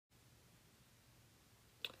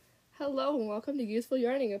Hello and welcome to Useful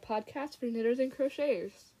Yarning, a podcast for knitters and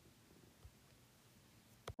crocheters.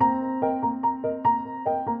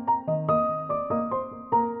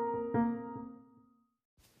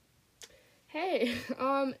 Hey,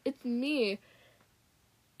 it's me.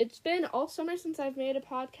 It's been all summer since I've made a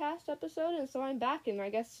podcast episode, and so I'm back, and I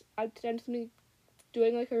guess I'm potentially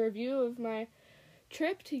doing like a review of my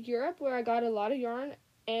trip to Europe where I got a lot of yarn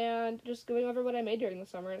and just going over what I made during the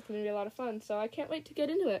summer. It's going to be a lot of fun, so I can't wait to get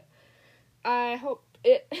into it. I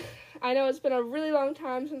know it's been a really long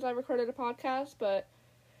time since I recorded a podcast, but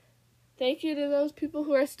thank you to those people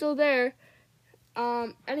who are still there.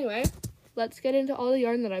 Anyway, let's get into all the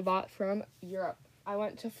yarn that I bought from Europe. I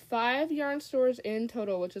went to 5 yarn stores in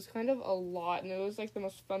total, which is kind of a lot, and it was like the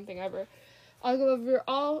most fun thing ever. I'll go over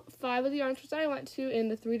all 5 of the yarn stores that I went to in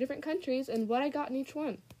the 3 different countries and what I got in each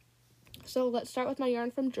one. So let's start with my yarn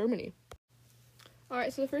from Germany.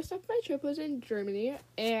 Alright, so the first stop of my trip was in Germany,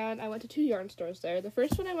 and I went to 2 yarn stores there. The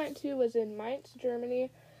first one I went to was in Mainz, Germany,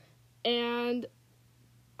 and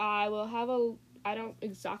I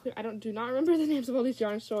do not remember the names of all these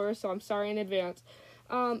yarn stores, so I'm sorry in advance.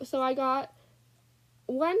 So I got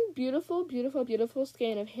one beautiful, beautiful, beautiful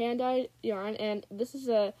skein of hand-dyed yarn, and this is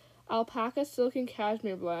a alpaca silk and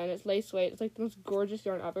cashmere blend. It's lace weight. It's like the most gorgeous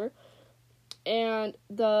yarn ever. And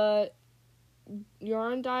the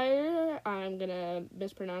yarn dyer, I'm gonna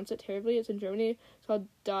mispronounce it terribly. It's in Germany. It's called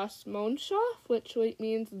Das Mondschaf, which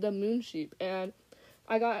means the moon sheep. And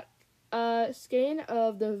I got a skein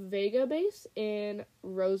of the Vega base in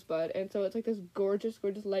rosebud, and so it's like this gorgeous,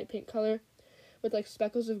 gorgeous light pink color with like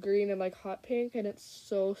speckles of green and like hot pink, and it's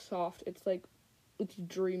so soft. It's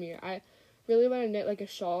dreamy. I really want to knit like a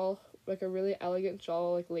shawl, like a really elegant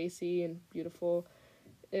shawl, like lacy and beautiful,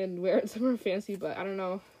 and wear it somewhere fancy, but I don't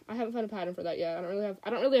know. I haven't found a pattern for that yet. I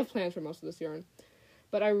don't really have plans for most of this yarn,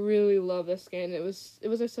 but I really love this skein. It was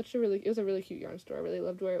a really cute yarn store. I really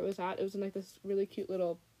loved where it was at. It was in like this really cute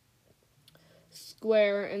little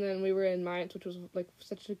square, and then we were in Mainz, which was like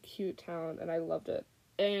such a cute town, and I loved it.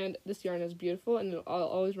 And this yarn is beautiful, and I'll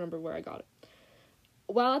always remember where I got it.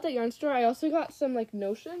 While at that yarn store, I also got some like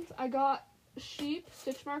notions. I got sheep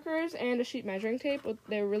stitch markers and a sheep measuring tape.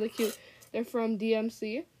 They were really cute. They're from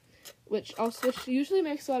DMC, which usually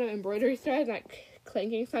makes a lot of embroidery thread, and that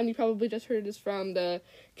clanking sound you probably just heard is from the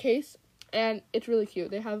case, and it's really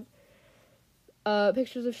cute. They have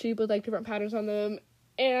pictures of sheep with like different patterns on them,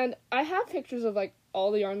 and I have pictures of like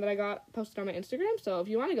all the yarn that I got posted on my Instagram, so if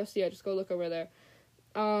you want to go see it, just go look over there.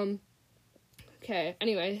 Okay,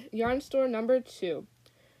 anyway, yarn store number 2.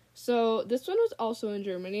 So this one was also in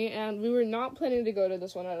Germany, and we were not planning to go to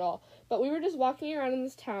this one at all, but we were just walking around in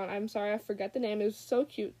this town. I'm sorry, I forget the name. It was so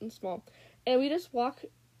cute and small, and we were just walking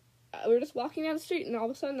down the street, and all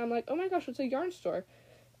of a sudden I'm like, oh my gosh, it's a yarn store.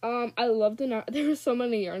 I loved there were so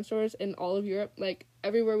many yarn stores in all of Europe. Like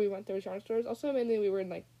everywhere we went there was yarn stores. Also, mainly we were in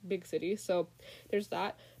like big cities, so there's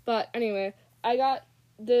that. But anyway, I got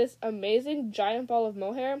this amazing giant ball of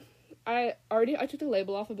mohair. I took the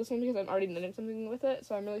label off of this one because I'm already knitting something with it,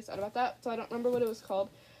 so I'm really sad about that. So I don't remember what it was called.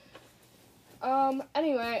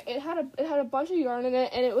 Anyway, it had a bunch of yarn in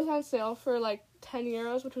it, and it was on sale for like 10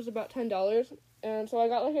 euros, which was about $10. And so I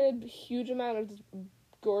got like a huge amount of this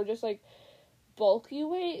gorgeous, like, bulky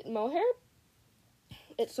weight mohair.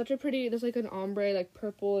 It's such a pretty, there's like an ombre, like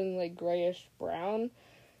purple and like grayish brown.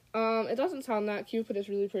 It doesn't sound that cute, but it's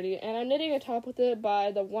really pretty. And I'm knitting a top with it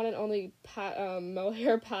by the one and only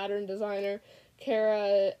mohair pattern designer,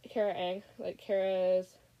 Kara Ang. Like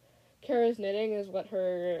Kara's Knitting is what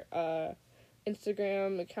her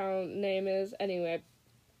Instagram account name is. Anyway,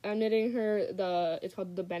 I'm knitting her it's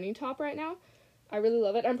called the Benny top right now. I really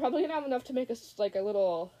love it. I'm probably gonna have enough to make a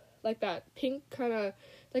little, like that pink kind of,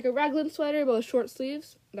 like a raglan sweater but with short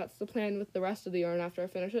sleeves. That's the plan with the rest of the yarn after I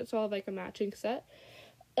finish it, so I'll have like a matching set.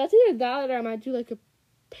 That's either that or I might do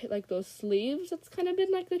like those sleeves that's kind of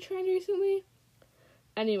been like the trend recently.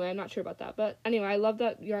 Anyway, I'm not sure about that, but anyway, I love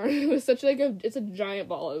that yarn. It was such like it's a giant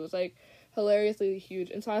ball. It was like hilariously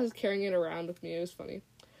huge, and so I was carrying it around with me. It was funny.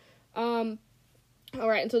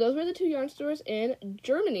 Alright, and so those were the 2 yarn stores in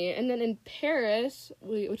Germany, and then in Paris,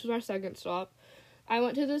 which was our second stop, I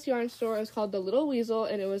went to this yarn store. It was called The Little Weasel,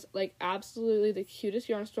 and it was like absolutely the cutest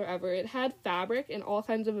yarn store ever. It had fabric and all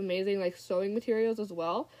kinds of amazing like sewing materials as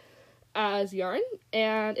well as yarn,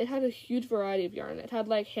 and it had a huge variety of yarn. It had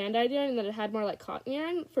like hand-dyed yarn, and then it had more like cotton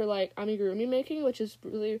yarn for like amigurumi making, which is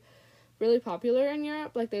really, really popular in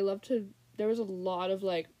Europe. Like there was a lot of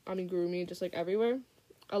like amigurumi just like everywhere.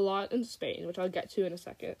 A lot in Spain, which I'll get to in a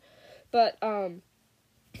second. But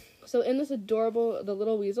so in this adorable The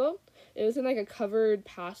Little Weasel, it was in like a covered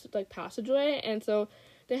passageway, and so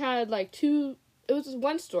they had like 2 it was just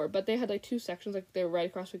one store, but they had, like, two sections, like, they were right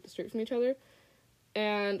across, like, the street from each other.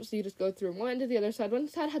 And so you just go through one to the other side. One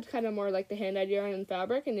side had kind of more, like, the hand-dyed yarn and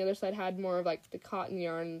fabric, and the other side had more of, like, the cotton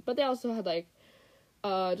yarn. But they also had, like,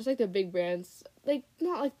 just, like, the big brands. Like,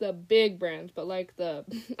 not, like, the big brands, but, like, the...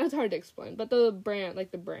 It's hard to explain. But the brand,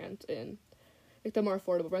 like, the brand in... Like, the more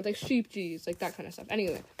affordable brands, like, Sheep G's, like, that kind of stuff.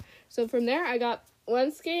 Anyway, so from there, I got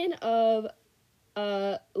one skein of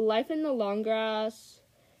Life in the Long Grass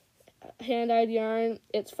hand-dyed yarn.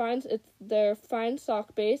 It's their fine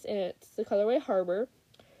sock base, and it's the colorway Harbor.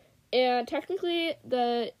 And technically,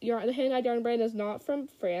 the hand-dyed yarn brand is not from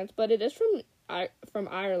France, but it is from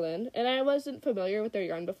Ireland. And I wasn't familiar with their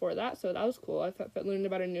yarn before that, so that was cool. I learned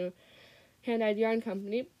about a new hand-dyed yarn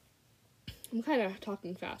company. I'm kind of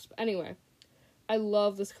talking fast, but anyway, I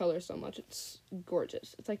love this color so much. It's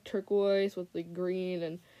gorgeous. It's like turquoise with like green,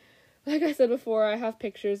 and like I said before, I have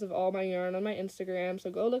pictures of all my yarn on my Instagram,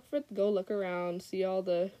 so go look around, see all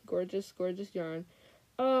the gorgeous yarn.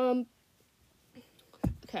 Okay,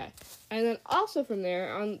 and then also from there,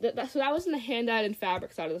 so that was in the hand-dyed and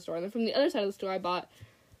fabric side of the store, and then from the other side of the store, I bought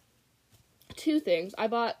two things. I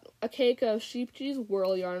bought a cake of Sheep G's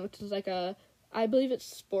Whirl yarn, which is like I believe it's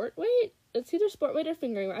sport weight. It's either sport weight or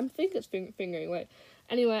fingering weight. I think it's fingering weight.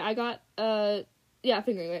 Anyway, I got,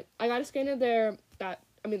 fingering weight. I got a skein of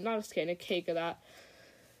a cake of that,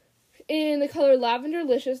 in the color Lavender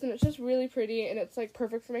Licious, and it's just really pretty, and it's, like,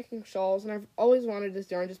 perfect for making shawls, and I've always wanted this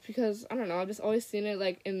yarn just because, I don't know, I've just always seen it,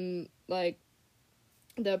 like, in, like,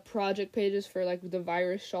 the project pages for, like, the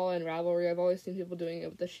Virus Shawl and Ravelry. I've always seen people doing it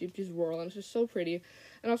with the Sheep G's Whirl, and it's just so pretty,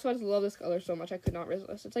 and also I just love this color so much, I could not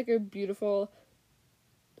resist. It's, like, a beautiful,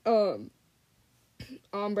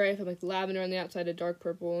 ombre from, like, lavender on the outside, a dark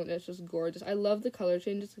purple, and it's just gorgeous. I love the color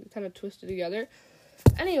changes, kind of twisted together.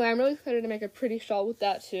 Anyway, I'm really excited to make a pretty shawl with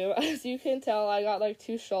that, too. As you can tell, I got, like,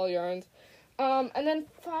 2 shawl yarns. And then,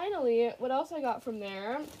 finally, what else I got from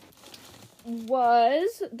there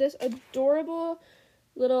was this adorable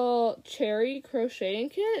little cherry crocheting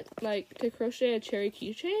kit, like, to crochet a cherry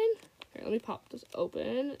keychain. Here, let me pop this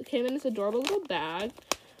open. It came in this adorable little bag.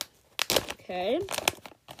 Okay.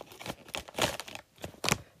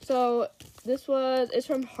 So, it's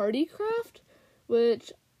from Hardycraft,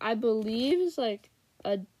 which I believe is, like,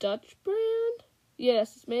 a Dutch brand?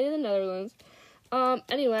 Yes, it's made in the Netherlands.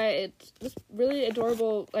 Anyway, it's this really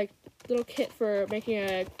adorable, like, little kit for making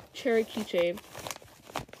a cherry keychain.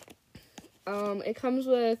 It comes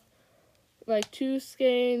with, like, two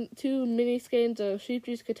mini skeins of Sheep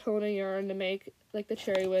G's Katona yarn to make, like, the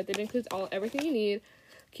cherry with. It includes everything you need.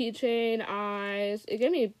 Keychain, eyes. It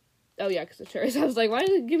gave me, oh yeah, because it's cherries. I was like, why did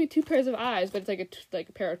it give me 2 pairs of eyes? But it's like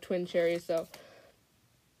a pair of twin cherries, so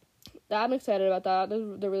I'm excited about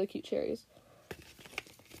that. They're really cute cherries.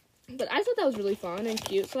 But I thought that was really fun and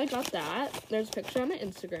cute, so I got that. There's a picture on my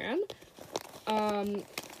Instagram. I'm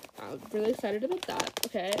really excited about that.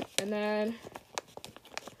 Okay, and then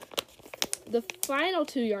the final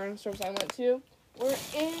 2 yarn stores I went to were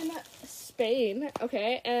in Spain.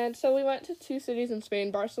 Okay, and so we went to 2 cities in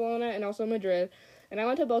Spain, Barcelona and also Madrid. And I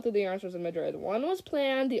went to both of the yarn stores in Madrid. One was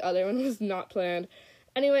planned, the other one was not planned.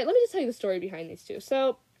 Anyway, let me just tell you the story behind these 2.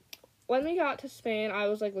 So, when we got to Spain, I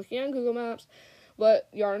was, like, looking on Google Maps what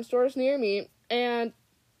yarn stores near me, and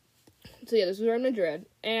so yeah, this was in Madrid,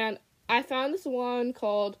 and I found this one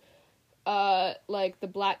called, like, the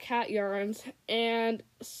Black Cat Yarns, and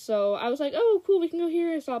so I was like, oh, cool, we can go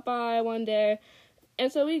here, stop by one day,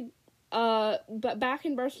 and so we, but back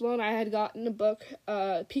in Barcelona, I had gotten a book,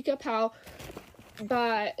 Pica Pau,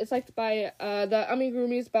 it's like by the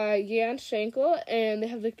amigurumis by Jan Schenkel, and they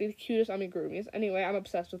have like the cutest amigurumis. Anyway, I'm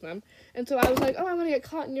obsessed with them, and so I was like, oh, I want to get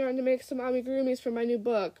cotton yarn to make some amigurumis for my new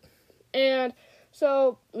book. And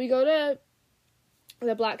so we go to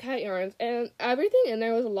the Black Cat Yarns, and everything in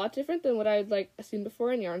there was a lot different than what I'd like seen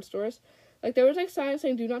before in yarn stores. Like, there was like signs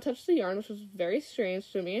saying do not touch the yarn, which was very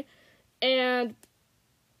strange to me. And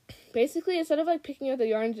basically, instead of like picking up the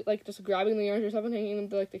yarn, like just grabbing the yarns yourself and hanging them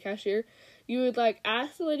to like the cashier, you would, like,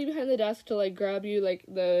 ask the lady behind the desk to, like, grab you, like,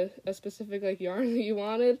 a specific, like, yarn that you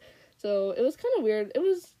wanted. So, it was kind of weird. It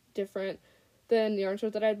was different than yarn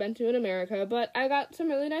stores that I'd been to in America. But I got some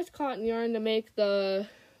really nice cotton yarn to make the,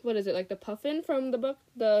 like, the puffin from the book,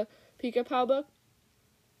 the Pica Pau book.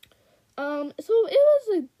 So,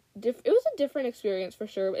 it was a different experience, for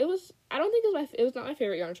sure. It was not my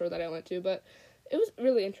favorite yarn store that I went to, but it was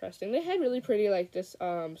really interesting. They had really pretty, like, just,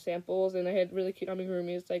 samples, and they had really cute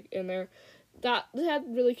amigurumis, like, in there. They had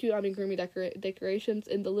really cute amigurumi decorations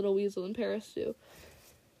in the Little Weasel in Paris, too.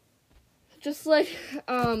 Just, like,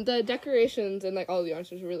 the decorations and, like, all the yarn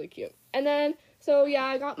stores were really cute. And then, so, yeah,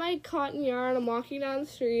 I got my cotton yarn, I'm walking down the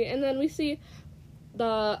street, and then we see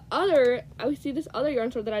we see this other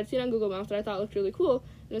yarn store that I'd seen on Google Maps that I thought looked really cool,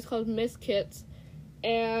 and it's called Miss Kits,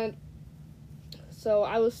 and so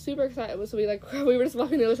I was super excited. So we were just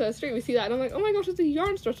walking the other side of the street, we see that, and I'm like, oh my gosh, it's a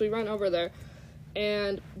yarn store, so we run over there,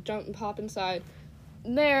 and jump and pop inside.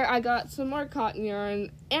 There, I got some more cotton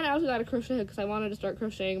yarn, and I also got a crochet hook, because I wanted to start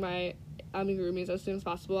crocheting my amigurumis as soon as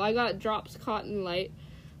possible. I got Drops Cotton Light,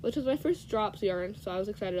 which was my first Drops yarn, so I was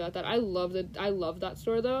excited about that. I loved that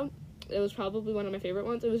store, though. It was probably one of my favorite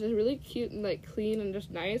ones. It was just really cute and, clean and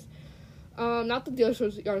just nice. Not that the other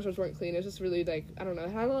yarn stores weren't clean. It was just really, I don't know,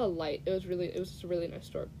 it had a lot of light. It was just a really nice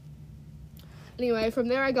store. Anyway, from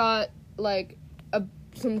there I got,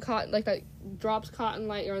 some cotton, that Drops Cotton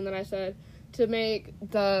Light yarn that I said, to make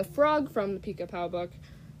the frog from the Pika Pow book,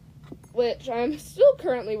 which I'm still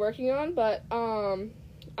currently working on, but,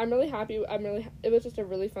 I'm really happy. It was just a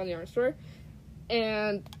really fun yarn store,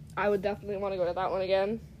 and I would definitely want to go to that one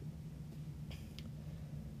again.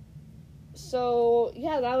 So,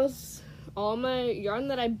 yeah, that was all my yarn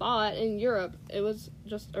that I bought in Europe. It was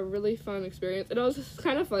just a really fun experience. And it was just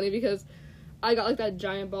kind of funny because I got, that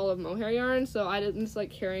giant ball of mohair yarn, so I didn't just,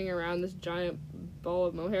 carrying around this giant ball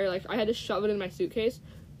of mohair. I had to shove it in my suitcase.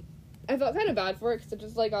 I felt kind of bad for it because it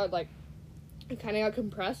just, it kind of got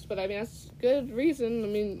compressed, but, I mean, that's good reason. I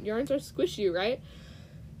mean, yarns are squishy, right?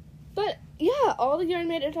 But, yeah, all the yarn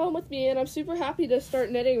made it home with me, and I'm super happy to start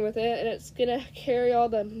knitting with it, and it's gonna carry all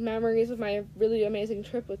the memories of my really amazing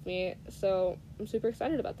trip with me, so I'm super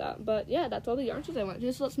excited about that. But, yeah, that's all the yarn stores I want to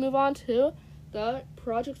do, so let's move on to the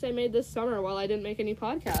projects I made this summer while I didn't make any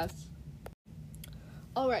podcasts.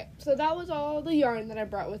 Alright, so that was all the yarn that I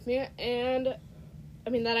brought with me, and,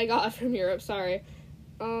 that I got from Europe, sorry.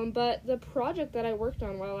 But the project that I worked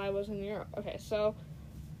on while I was in Europe. Okay, so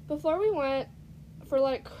before we went,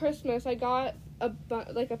 for, Christmas, I got a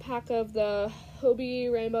pack of the Hobie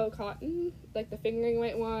Rainbow Cotton, the fingering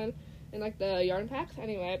weight one, and, the yarn packs.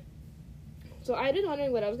 Anyway, so I was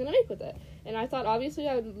wondering what I was going to make with it. And I thought, obviously,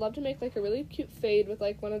 I would love to make, a really cute fade with,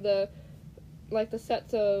 one of the, the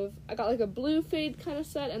sets of, I got, a blue fade kind of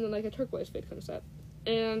set, and then, a turquoise fade kind of set.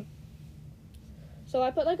 And so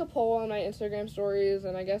I put, a poll on my Instagram stories,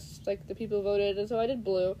 and I guess, the people voted, and so I did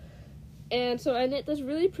blue. And so I knit this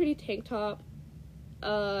really pretty tank top.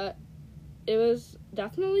 It was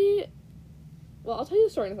definitely, well, I'll tell you the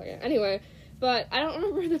story in a second. Anyway, but I don't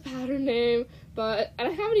remember the pattern name, and I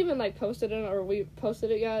haven't even, posted it, or posted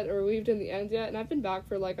it yet, or weaved in the ends yet, and I've been back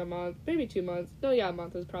for, a month, maybe 2 months. No, yeah, a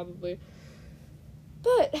month is probably.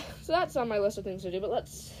 But, so that's on my list of things to do, but let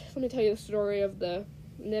me tell you the story of the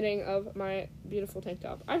knitting of my beautiful tank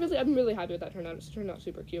top. I'm really happy with that turnout. It's turned out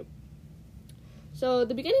super cute. So,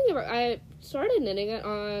 the beginning of I started knitting it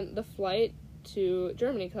on the flight to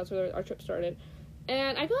Germany, because that's where our trip started,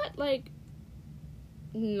 and I got,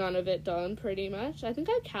 none of it done, pretty much. I think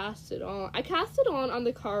I cast it on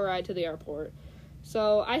the car ride to the airport,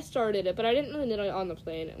 so I started it, but I didn't really knit it on the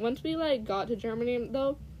plane. Once we, got to Germany,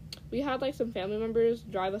 though, we had, some family members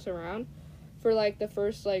drive us around for, the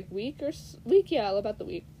first, week, about the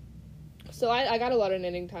week. So I got a lot of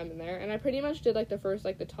knitting time in there, and I pretty much did, the first,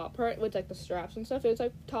 the top part with, the straps and stuff. It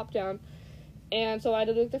was, top down. And so I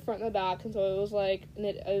did, the front and the back, and so it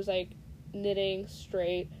was, knitting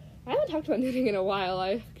straight. I haven't talked about knitting in a while.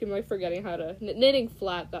 I keep, forgetting how to... Knitting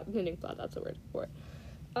flat, that's the word for it.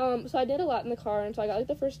 So I did a lot in the car, and so I got,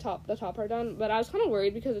 the top part done, but I was kind of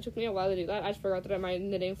worried because it took me a while to do that. I just forgot that my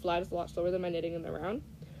knitting flat is a lot slower than my knitting in the round.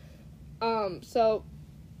 So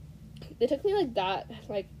it took me,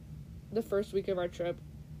 the first week of our trip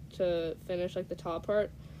to finish, the top part.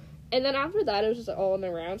 And then after that, it was just all in the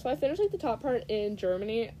round. So I finished, the top part in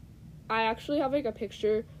Germany. I actually have, a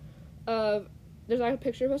picture of... There's, a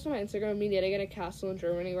picture posted on my Instagram of me knitting in a castle in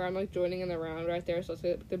Germany where I'm, joining in the round right there. So it's,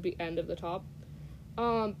 the end of the top.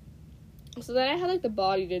 So then I had, the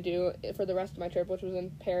body to do for the rest of my trip, which was in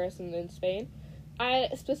Paris and in Spain. I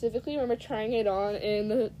specifically remember trying it on in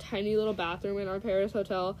the tiny little bathroom in our Paris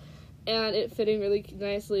hotel, and it fitting really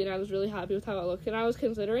nicely, and I was really happy with how it looked. And I was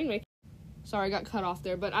considering making... Sorry, I got cut off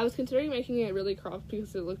there, but I was considering making it really cropped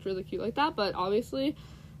because it looked really cute like that, but obviously,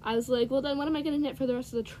 I was like, well, then what am I going to knit for the rest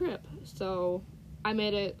of the trip? So, I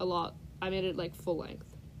made it full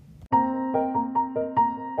length.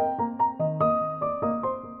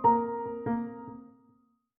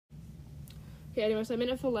 Okay, anyway, so I made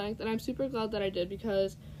it full length, and I'm super glad that I did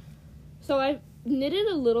because... So, I knitted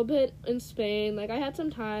a little bit in Spain. I had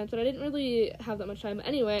some time, but I didn't really have that much time. But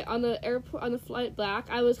anyway, on the flight back,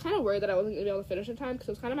 I was kind of worried that I wasn't going to be able to finish in time, because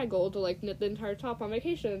it was kind of my goal to, knit the entire top on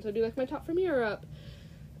vacation, so it'd be, my top from Europe.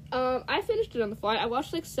 I finished it on the flight. I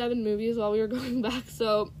watched, 7 movies while we were going back,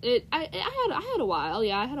 so I had a while.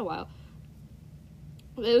 Yeah, I had a while.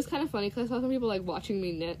 It was kind of funny because I saw some people, like, watching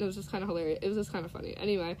me knit. It was just kind of hilarious. It was just kind of funny.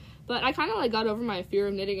 Anyway, but I kind of, like, got over my fear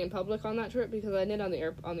of knitting in public on that trip because I knit on the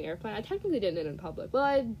airplane. I technically didn't knit in public. Well,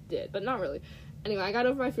 I did, but not really. Anyway, I got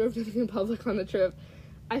over my fear of knitting in public on the trip.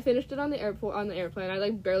 I finished it on the airplane. I,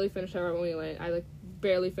 like, barely finished it right when we landed. I, like,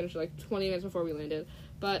 barely finished it, like, 20 minutes before we landed.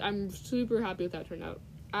 But I'm super happy with that turnout.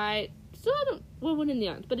 I still don't win in the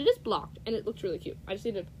ends, but it is blocked, and it looks really cute. I just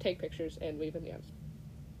need to take pictures and weave in the ends.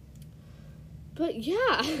 But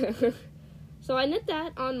yeah, so I knit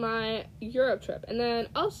that on my Europe trip. And then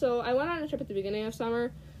also, I went on a trip at the beginning of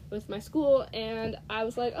summer with my school, and I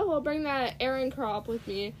was like, oh, I'll bring that Aran crop with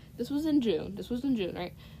me. This was in June,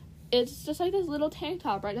 right? It's just like this little tank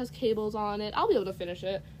top, right? It has cables on it. I'll be able to finish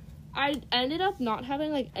it. I ended up not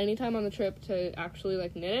having, like, any time on the trip to actually,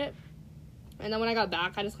 like, knit it. And then when I got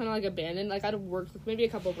back, I just kind of, like, abandoned. Like, I'd worked like, maybe a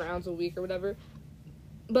couple rounds a week or whatever.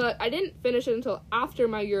 But I didn't finish it until after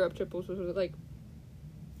my Europe trip, which was, like,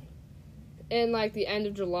 in, like, the end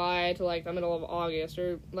of July to, like, the middle of August,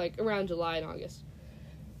 or, like, around July and August.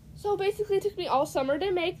 So, basically, it took me all summer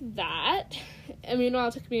to make that. I mean, well,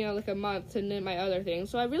 it took me, like, a month to knit my other things.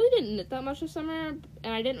 So, I really didn't knit that much this summer,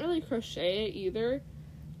 and I didn't really crochet it either.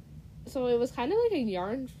 So, it was kind of, like, a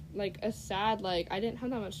yarn, like, a sad, like, I didn't have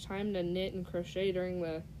that much time to knit and crochet during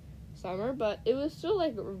the summer, but it was still,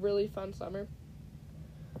 like, a really fun summer.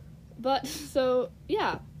 But, so,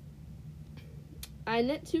 yeah. I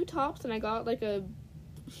knit 2 tops, and I got, like, a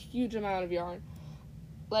huge amount of yarn.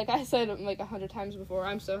 Like I said, like, 100 times before,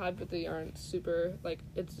 I'm so happy with the yarn. It's super, like,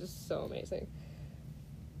 it's just so amazing.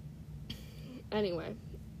 Anyway,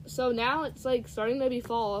 so now it's, like, starting to be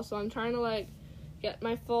fall, so I'm trying to, like, get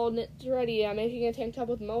my fall knits ready. I'm making a tank top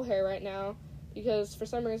with mohair right now, because for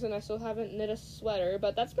some reason I still haven't knit a sweater,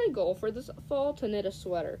 but that's my goal for this fall, to knit a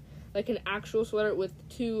sweater. Like, an actual sweater with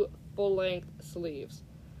 2 full-length sleeves.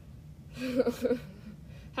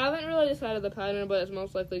 Haven't really decided the pattern, but it's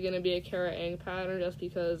most likely going to be a Kara Ang pattern just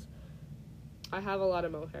because I have a lot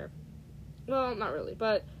of mohair. Well, not really,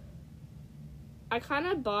 but I kind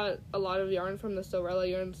of bought a lot of yarn from the Sorella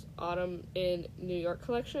Yarns Autumn in New York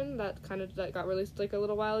collection that got released, like, a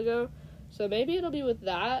little while ago. So maybe it'll be with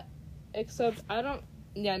that, except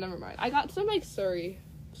never mind. I got some, like, Surrey,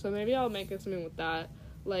 so maybe I'll make it something with that,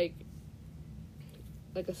 like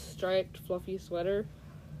a striped, fluffy sweater.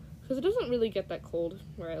 Because it doesn't really get that cold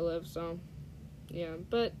where I live, so, yeah.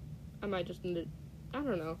 But I might just knit it. I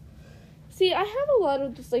don't know. See, I have a lot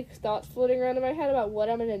of just, like, thoughts floating around in my head about what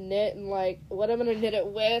I'm going to knit and, like, what I'm going to knit it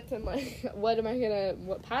with and, like, what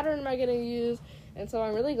pattern am I going to use. And so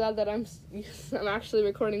I'm really glad that I'm actually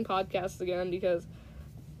recording podcasts again, because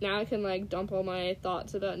now I can, like, dump all my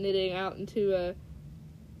thoughts about knitting out into,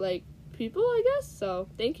 like, people, I guess. So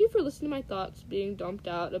thank you for listening to my thoughts being dumped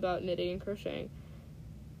out about knitting and crocheting.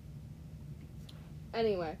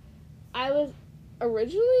 Anyway, I was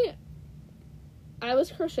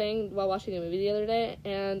crocheting while watching a movie the other day,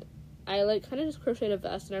 and I, like, kind of just crocheted a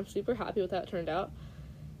vest, and I'm super happy with how it turned out.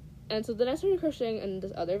 And so then I started crocheting in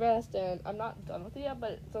this other vest, and I'm not done with it yet,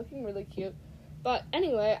 but it's looking really cute. But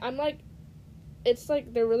anyway, it's,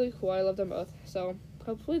 like, they're really cool. I love them both. So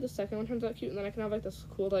hopefully the second one turns out cute, and then I can have, like, this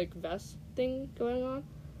cool, like, vest thing going on.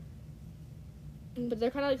 But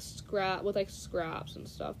they're kind of, like, scraps and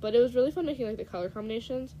stuff. But it was really fun making, like, the color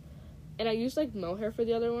combinations. And I used, like, mohair for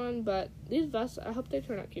the other one. But these vests, I hope they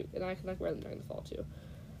turn out cute. And I can, like, wear them during the fall, too.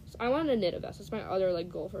 So I wanted to knit a vest. That's my other, like,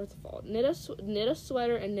 goal for the fall. Knit a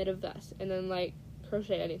sweater and knit a vest. And then, like,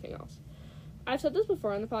 crochet anything else. I've said this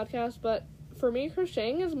before on the podcast, but for me,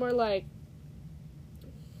 crocheting is more, like,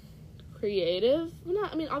 creative.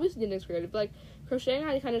 Obviously knitting's creative. But, like, crocheting,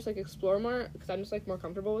 I kind of just, like, explore more. Because I'm just, like, more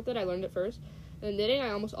comfortable with it. I learned it first. And knitting, I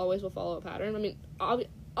almost always will follow a pattern.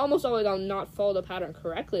 Almost always I'll not follow the pattern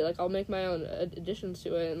correctly. Like, I'll make my own additions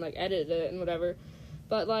to it and, like, edit it and whatever.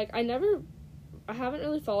 But, like, I haven't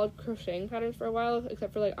really followed crocheting patterns for a while,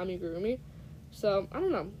 except for, like, amigurumi. So, I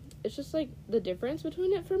don't know. It's just, like, the difference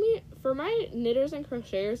between it for me. For my knitters and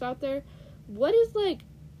crocheters out there, what is, like,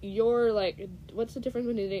 what's the difference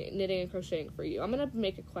between knitting and crocheting for you? I'm gonna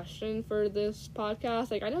make a question for this podcast.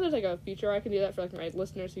 Like, I know there's, like, a feature I can do that for, like, my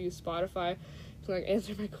listeners who use Spotify to, like,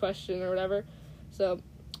 answer my question or whatever. So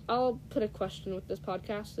I'll put a question with this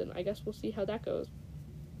podcast, and I guess we'll see how that goes.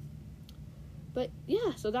 But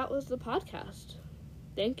yeah, so that was the podcast.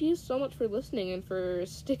 Thank you so much for listening and for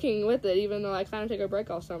sticking with it, even though I kind of take a break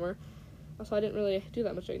all summer. Also, I didn't really do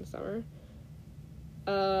that much during the summer.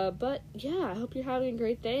 But yeah, I hope you're having a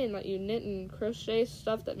great day and that you knit and crochet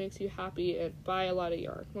stuff that makes you happy and buy a lot of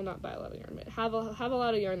yarn. Well, not buy a lot of yarn, but have a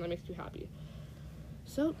lot of yarn that makes you happy.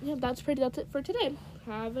 So, yeah, that's it for today.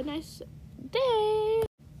 Have a nice day.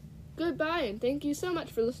 Good goodbye, and thank you so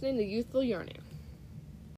much for listening to Youthful Yarning.